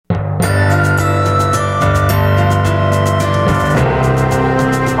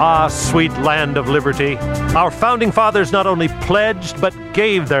sweet land of liberty. Our founding fathers not only pledged, but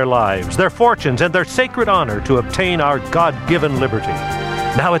gave their lives, their fortunes, and their sacred honor to obtain our God-given liberty.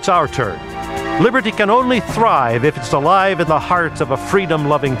 Now it's our turn. Liberty can only thrive if it's alive in the hearts of a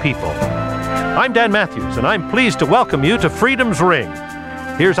freedom-loving people. I'm Dan Matthews, and I'm pleased to welcome you to Freedom's Ring.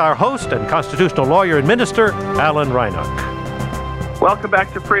 Here's our host and constitutional lawyer and minister, Alan Reinach. Welcome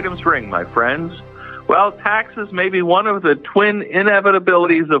back to Freedom's Ring, my friends. Well, taxes may be one of the twin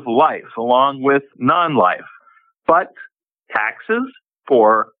inevitabilities of life, along with non-life. But taxes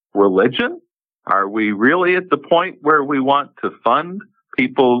for religion? Are we really at the point where we want to fund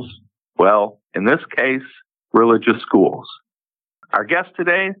people's, well, in this case, religious schools? Our guest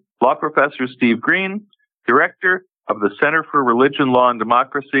today, law professor Steve Green, director of the Center for Religion, Law, and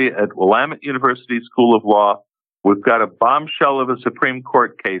Democracy at Willamette University School of Law. We've got a bombshell of a Supreme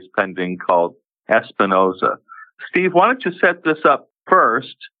Court case pending called Espinoza. Steve, why don't you set this up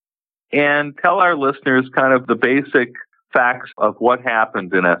first and tell our listeners kind of the basic facts of what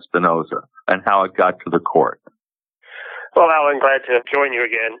happened in Espinoza and how it got to the court. Well, Alan, glad to join you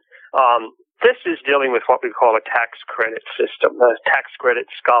again. This is dealing with what we call a tax credit system, a tax credit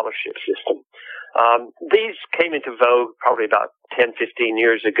scholarship system. These came into vogue probably about 10, 15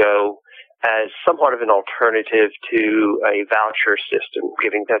 years ago as somewhat of an alternative to a voucher system,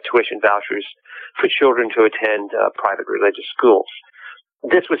 giving tuition vouchers for children to attend private religious schools.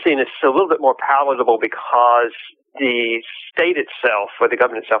 This was seen as a little bit more palatable because the state itself, or the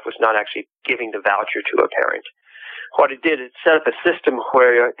government itself, was not actually giving the voucher to a parent. What it did, it set up a system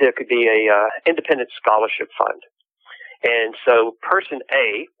where there could be a independent scholarship fund. And so person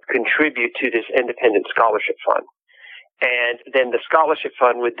A contribute to this independent scholarship fund. And then the scholarship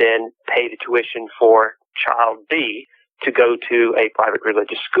fund would then pay the tuition for child B to go to a private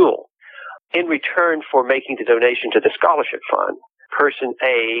religious school. In return for making the donation to the scholarship fund, person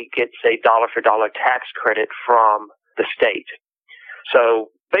A gets a dollar-for-dollar tax credit from the state. So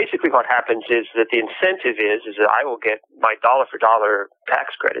basically what happens is that the incentive is that I will get my dollar-for-dollar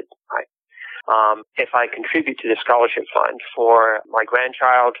tax credit, right? If I contribute to the scholarship fund for my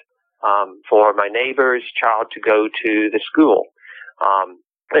grandchild, for my neighbor's child to go to the school.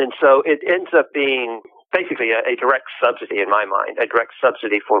 And so it ends up being basically a direct subsidy in my mind, a direct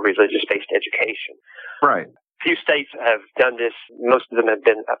subsidy for religious-based education. Right. Few states have done this. Most of them have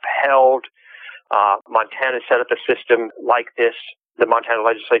been upheld. Montana set up a system like this, the Montana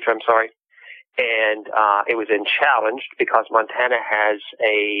legislature, and it was then challenged because Montana has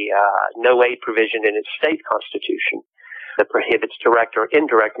a no-aid provision in its state constitution that prohibits direct or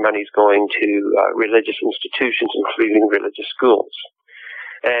indirect monies going to religious institutions, including religious schools.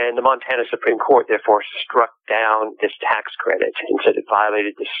 And the Montana Supreme Court, therefore, struck down this tax credit and said it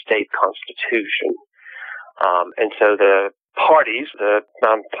violated the state constitution. And so the parties, the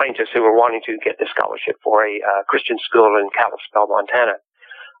plaintiffs who were wanting to get the scholarship for a Christian school in Kalispell, Montana,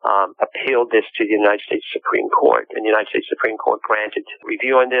 appealed this to the United States Supreme Court. And the United States Supreme Court granted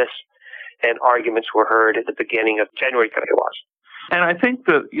review on this, and arguments were heard at the beginning of January, I think it was. And I think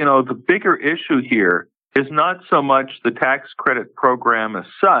the bigger issue here is not so much the tax credit program as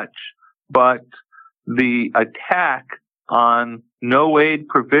such, but the attack on no-aid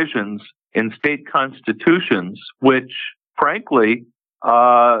provisions in state constitutions, which, frankly,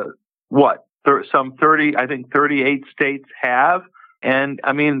 some 38 states have. And,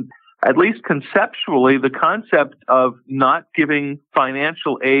 I mean, at least conceptually, the concept of not giving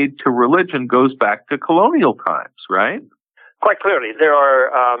financial aid to religion goes back to colonial times, right? Quite clearly. There are,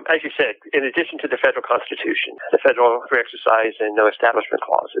 as you said, in addition to the federal constitution, the federal free exercise and no establishment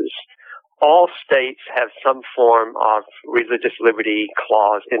clauses, all states have some form of religious liberty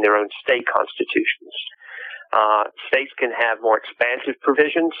clause in their own state constitutions. States can have more expansive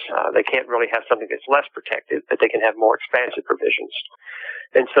provisions. They can't really have something that's less protective, but they can have more expansive provisions.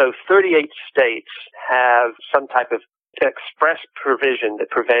 And so 38 states have some type of express provision that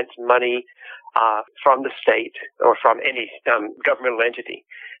prevents money from the state or from any governmental entity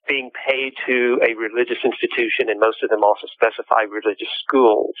being paid to a religious institution, and most of them also specify religious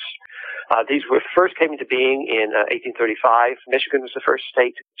schools. These first came into being in 1835. Michigan was the first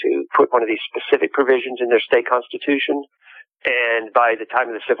state to put one of these specific provisions in their state constitution. And by the time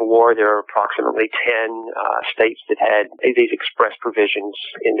of the Civil War, there are approximately 10 states that had these express provisions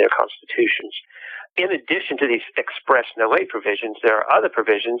in their constitutions. In addition to these express no-aid provisions, there are other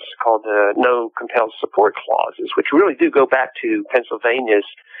provisions called the no compelled support clauses, which really do go back to Pennsylvania's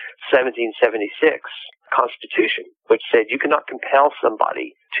 1776 Constitution, which said you cannot compel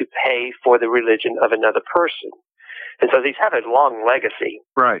somebody to pay for the religion of another person. And so these have a long legacy.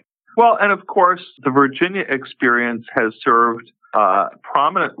 Right. Well, and of course, the Virginia experience has served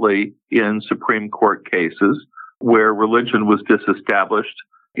prominently in Supreme Court cases where religion was disestablished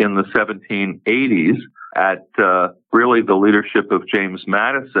in the 1780s at really the leadership of James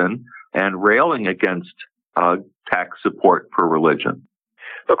Madison and railing against tax support for religion.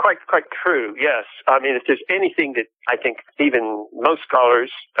 Well, quite true, yes. I mean, if there's anything that I think even most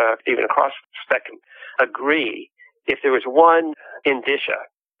scholars, even across the spectrum, agree, if there was one indicia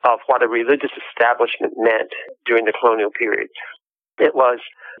of what a religious establishment meant during the colonial period, it was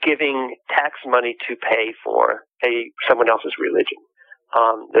giving tax money to pay for someone else's religion.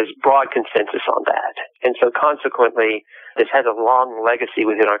 There's broad consensus on that. And so consequently, this has a long legacy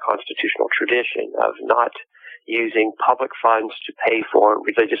within our constitutional tradition of not using public funds to pay for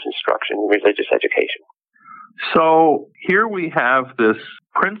religious instruction and religious education. So here we have this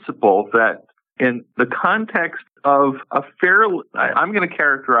principle that in the context of I'm going to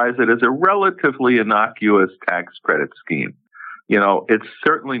characterize it as a relatively innocuous tax credit scheme. You know, it's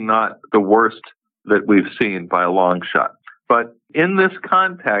certainly not the worst that we've seen by a long shot. But in this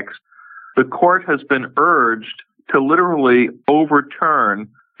context, the court has been urged to literally overturn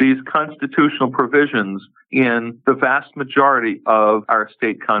these constitutional provisions in the vast majority of our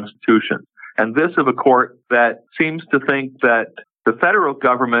state constitutions. And this of a court that seems to think that the federal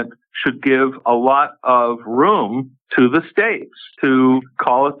government should give a lot of room to the states to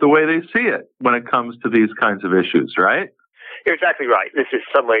call it the way they see it when it comes to these kinds of issues, right? You're exactly right. This in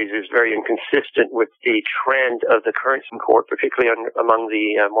some ways is very inconsistent with the trend of the current Supreme Court, particularly among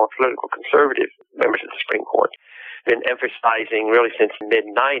the more political conservative members of the Supreme Court. Been emphasizing really since the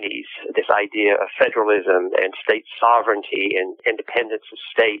mid-90s this idea of federalism and state sovereignty and independence of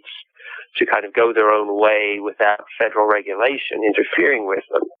states to kind of go their own way without federal regulation interfering with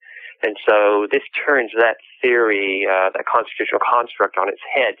them. And so this turns that theory, that constitutional construct on its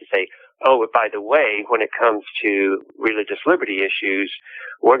head to say, oh, by the way, when it comes to religious liberty issues,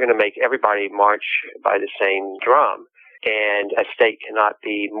 we're going to make everybody march by the same drum. And a state cannot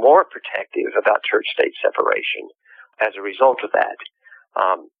be more protective about church-state separation as a result of that.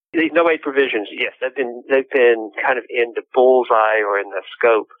 These no-aid provisions, yes, they've been kind of in the bullseye or in the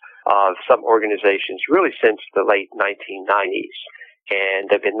scope of some organizations really since the late 1990s. And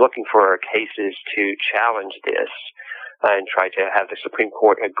they've been looking for cases to challenge this and try to have the Supreme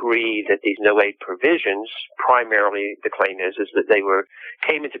Court agree that these no-aid provisions, primarily the claim is that they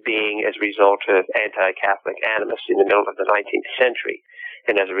came into being as a result of anti-Catholic animus in the middle of the 19th century.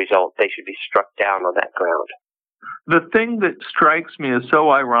 And as a result, they should be struck down on that ground. The thing that strikes me as so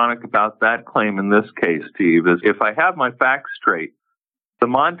ironic about that claim in this case, Steve, is if I have my facts straight, the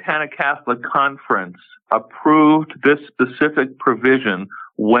Montana Catholic Conference approved this specific provision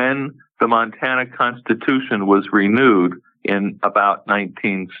when the Montana Constitution was renewed in about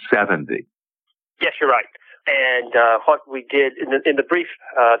 1970. Yes, you're right. And what we did in the brief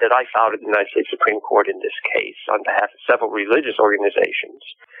that I filed at the United States Supreme Court in this case on behalf of several religious organizations,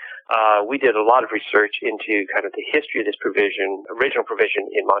 we did a lot of research into kind of the history of this original provision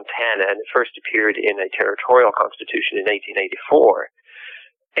in Montana, and it first appeared in a territorial constitution in 1884.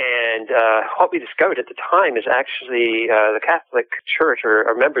 And what we discovered at the time is actually the Catholic Church, or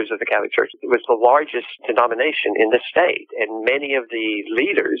members of the Catholic Church, was the largest denomination in the state. And many of the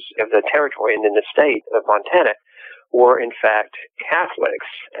leaders of the territory and in the state of Montana were, in fact,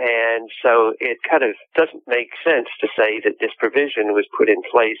 Catholics. And so it kind of doesn't make sense to say that this provision was put in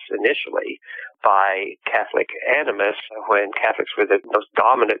place initially by Catholic animus when Catholics were the most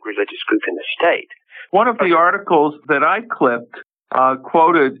dominant religious group in the state. One of the articles that I clipped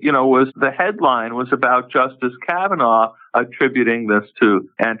quoted, was the headline was about Justice Kavanaugh attributing this to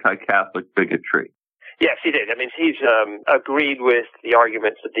anti-Catholic bigotry. Yes, he did. I mean, he's agreed with the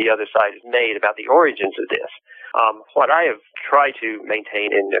arguments that the other side has made about the origins of this. What I have tried to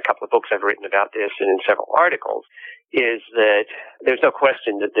maintain in a couple of books I've written about this and in several articles is that there's no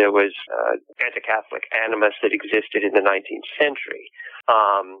question that there was anti-Catholic animus that existed in the 19th century.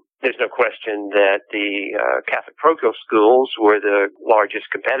 There's no question that the Catholic parochial schools were the largest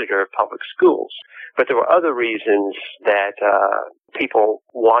competitor of public schools. But there were other reasons that people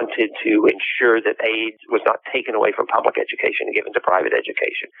wanted to ensure that aid was not taken away from public education and given to private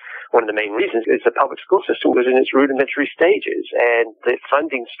education. One of the main reasons is the public school system was in its rudimentary stages, and the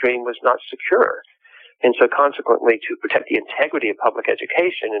funding stream was not secure. And so consequently, to protect the integrity of public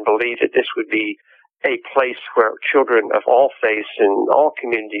education and believe that this would be a place where children of all faiths and all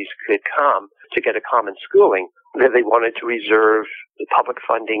communities could come to get a common schooling, that they wanted to reserve the public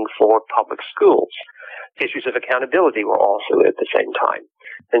funding for public schools. Issues of accountability were also at the same time.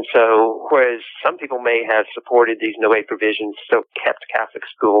 And so, whereas some people may have supported these no-aid provisions, so kept Catholic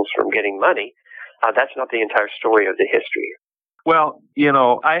schools from getting money, that's not the entire story of the history. Well,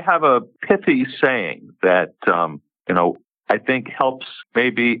 I have a pithy saying that, I think helps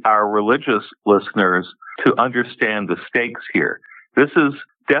maybe our religious listeners to understand the stakes here. This is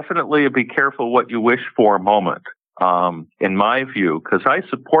definitely a be careful what you wish for moment, in my view, because I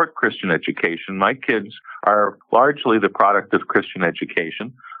support Christian education. My kids are largely the product of Christian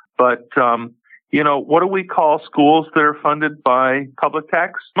education. But, what do we call schools that are funded by public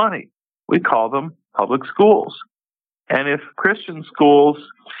tax money? We call them public schools. And if Christian schools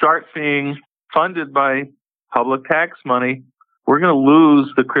start being funded by public tax money, we're going to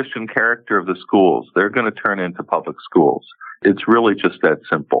lose the Christian character of the schools. They're going to turn into public schools. It's really just that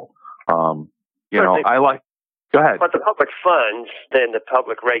simple. Go ahead. But the public funds, then the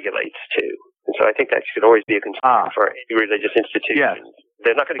public regulates too. And so I think that should always be a concern for any religious institution. Yes.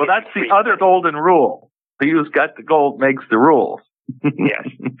 They're not going to that's the other golden rule. He who's got the gold makes the rules. Yes.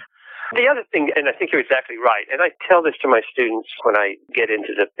 The other thing, and I think you're exactly right, and I tell this to my students when I get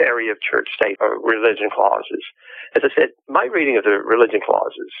into the area of church-state or religion clauses. As I said, my reading of the religion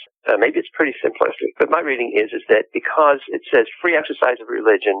clauses, maybe it's pretty simplistic, but my reading is that because it says free exercise of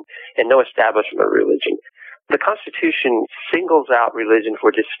religion and no establishment of religion, the Constitution singles out religion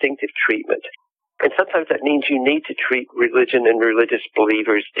for distinctive treatment. And sometimes that means you need to treat religion and religious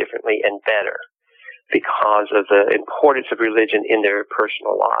believers differently and better because of the importance of religion in their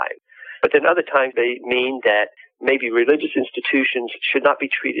personal lives. But then other times they mean that maybe religious institutions should not be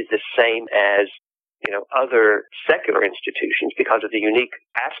treated the same as, other secular institutions because of the unique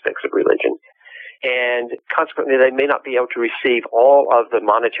aspects of religion. And consequently, they may not be able to receive all of the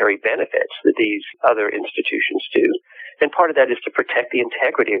monetary benefits that these other institutions do. And part of that is to protect the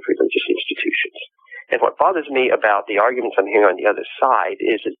integrity of religious institutions. And what bothers me about the arguments I'm hearing on the other side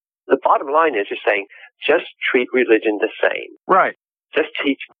is that the bottom line is just saying, just treat religion the same. Right. Just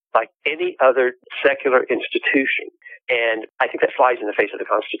teach like any other secular institution. And I think that flies in the face of the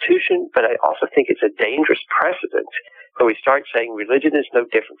Constitution, but I also think it's a dangerous precedent when we start saying religion is no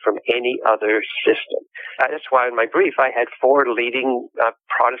different from any other system. That's why in my brief I had 4 leading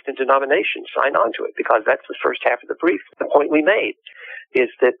Protestant denominations sign on to it, because that's the first half of the brief. The point we made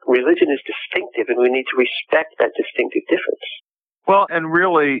is that religion is distinctive, and we need to respect that distinctive difference. Well, and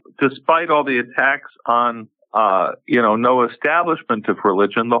really, despite all the attacks on no establishment of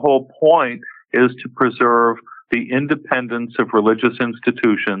religion, the whole point is to preserve the independence of religious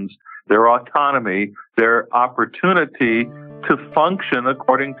institutions, their autonomy, their opportunity to function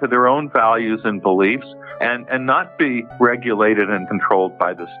according to their own values and beliefs, and not be regulated and controlled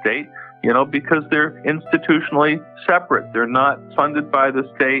by the state, because they're institutionally separate. They're not funded by the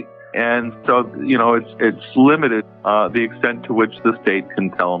state. And so, it's limited, the extent to which the state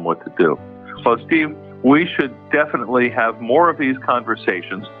can tell them what to do. So, Steve, we should definitely have more of these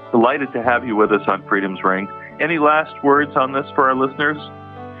conversations. Delighted to have you with us on Freedom's Ring. Any last words on this for our listeners?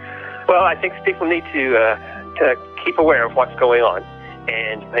 Well, I think people need to keep aware of what's going on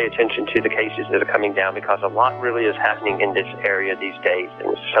and pay attention to the cases that are coming down, because a lot really is happening in this area these days,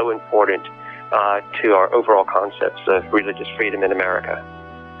 and it's so important to our overall concepts of religious freedom in America.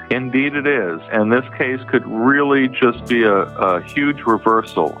 Indeed it is. And this case could really just be a huge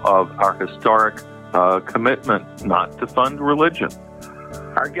reversal of our historic commitment not to fund religion.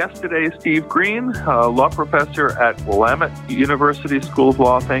 Our guest today is Steve Green, law professor at Willamette University School of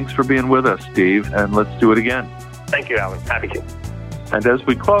Law. Thanks for being with us, Steve, and let's do it again. Thank you, Alan. Happy to. And as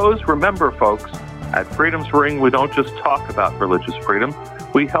we close, remember, folks, at Freedom's Ring, we don't just talk about religious freedom.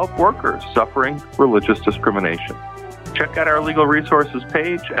 We help workers suffering religious discrimination. Check out our legal resources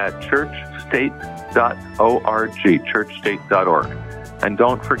page at churchstate.org, churchstate.org. And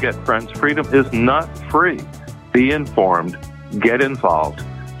don't forget, friends, freedom is not free. Be informed. Get involved.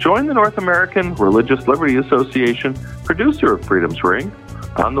 Join the North American Religious Liberty Association, producer of Freedom's Ring,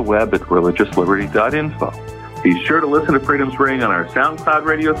 on the web at religiousliberty.info. Be sure to listen to Freedom's Ring on our SoundCloud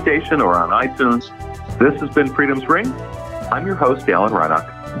radio station or on iTunes. This has been Freedom's Ring. I'm your host, Alan Reinach.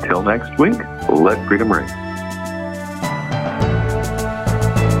 Until next week, let freedom ring.